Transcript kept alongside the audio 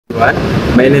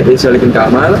My name is Sholichin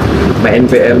Chamal. My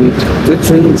NPM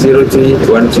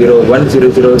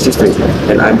 230310100063,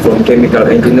 and I'm from Chemical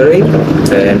Engineering,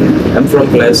 and I'm from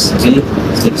class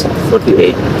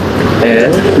G648.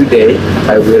 And today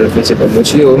I will visit a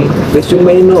museum which you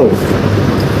may know,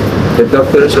 the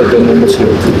Dr. Soetomo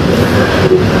Museum.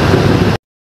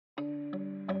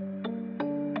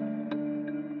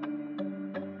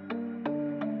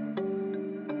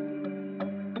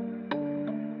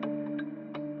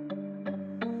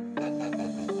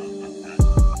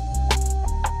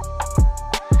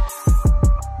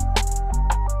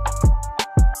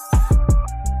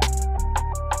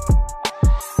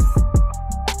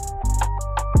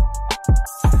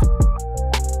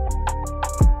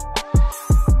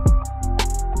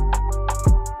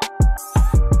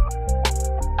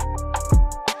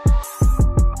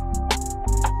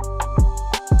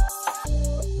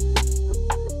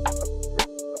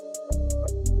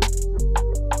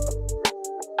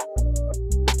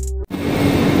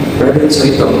 Raden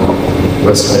Soetomo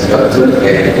was a doctor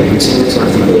and Indonesian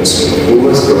orthodox who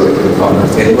was born on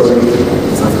February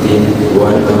 15,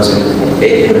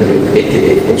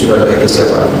 1888 in Surabaya,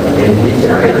 Java, and he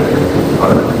died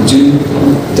on June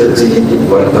 30,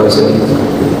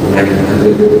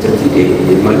 1938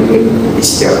 in Madiun,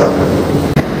 Java.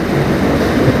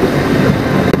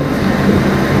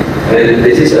 And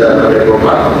this is a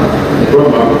diploma. The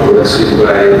diploma was issued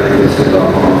by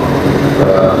Soetomo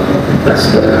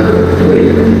as the way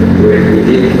when he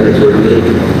did actually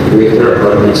later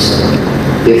on his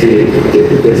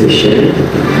decision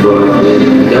but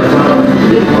in Java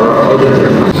or other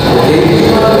Java. Okay,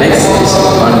 next is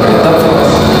on the top.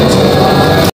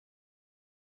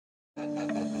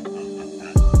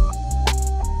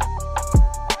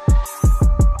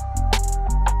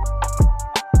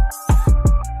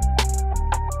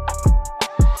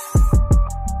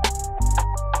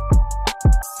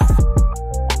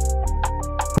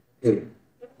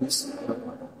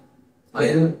 I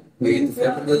am with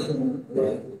family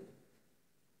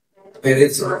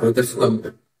parents of Dr.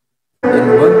 Soetomo. In 1911, he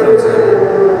moved to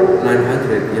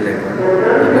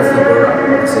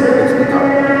Surabaya City hospital,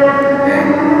 and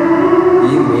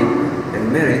he met and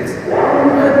married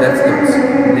that nurse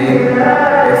named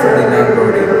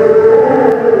M.Pd.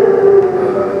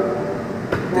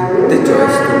 The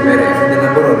choice to marry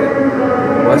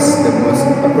M.Pd. was the most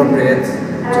appropriate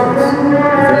choice,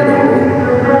 even though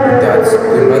the Dutch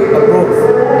will not approve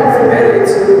of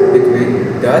marriage between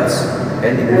Dutch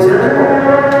and Indonesian people.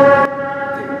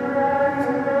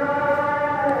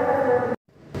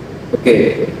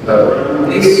 Okay,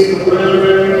 this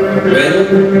when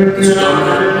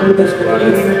Soetomo and his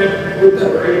wife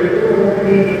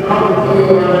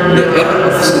the head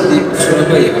of city of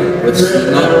Surabaya was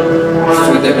not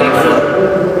suitable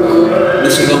for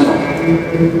Soetomo.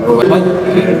 Or what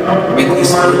when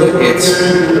his older age,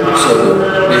 so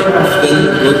they often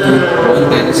go to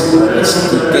mountains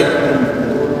to get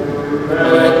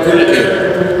cool air.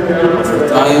 Over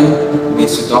time,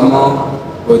 Soetomo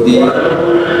body grew,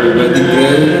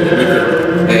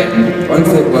 and on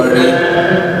February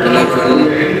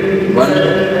 11,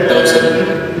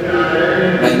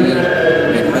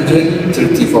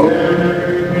 1934,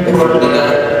 M.Pd.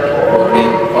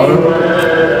 or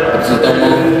Soetomo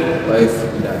wife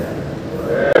died.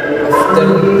 After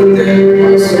the death of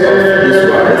his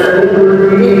wife,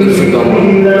 Soetomo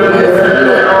wife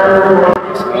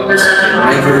was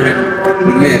never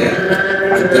remarried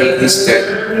until his death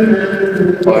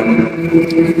on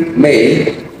May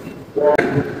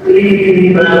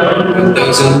 1938.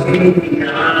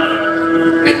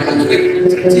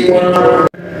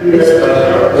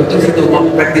 Dr. Soetomo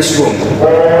practice room.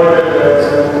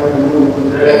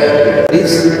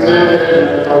 This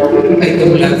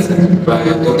item left by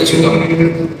Dr. Soetomo.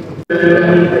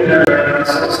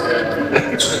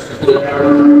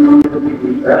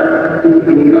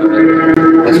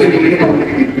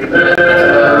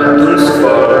 Tools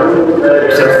for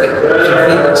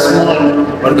observing small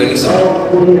organism.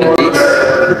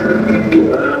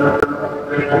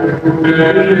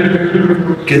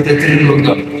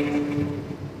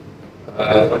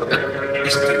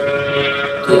 Is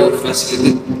to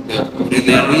facilitate the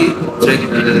ordinary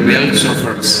treadmill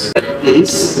chauffeurs. That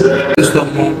is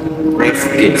Soetomo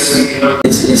briefcase.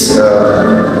 This is the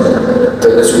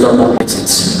Soetomo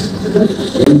message.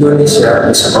 Indonesia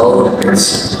is our place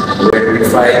where we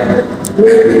find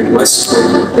where we must put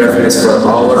reference for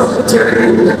our majority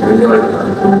priority.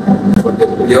 For the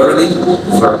priority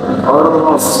for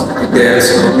all of their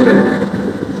community.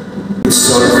 We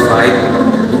solve fight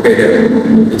together.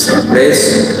 It's a place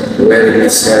where we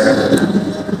set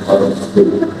our